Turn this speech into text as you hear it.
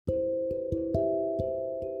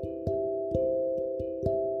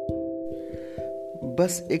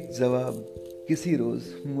बस एक जवाब किसी रोज़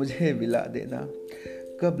मुझे मिला देना,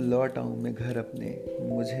 कब लौट आऊँ मैं घर अपने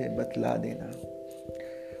मुझे बतला देना।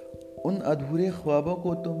 उन अधूरे ख्वाबों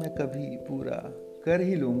को तो मैं कभी पूरा कर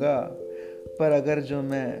ही लूँगा, पर अगर जो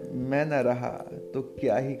मैं न रहा तो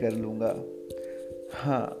क्या ही कर लूँगा।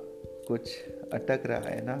 हाँ, कुछ अटक रहा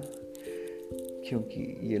है ना,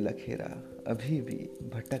 क्योंकि ये लखेरा अभी भी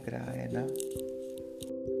भटक रहा है ना।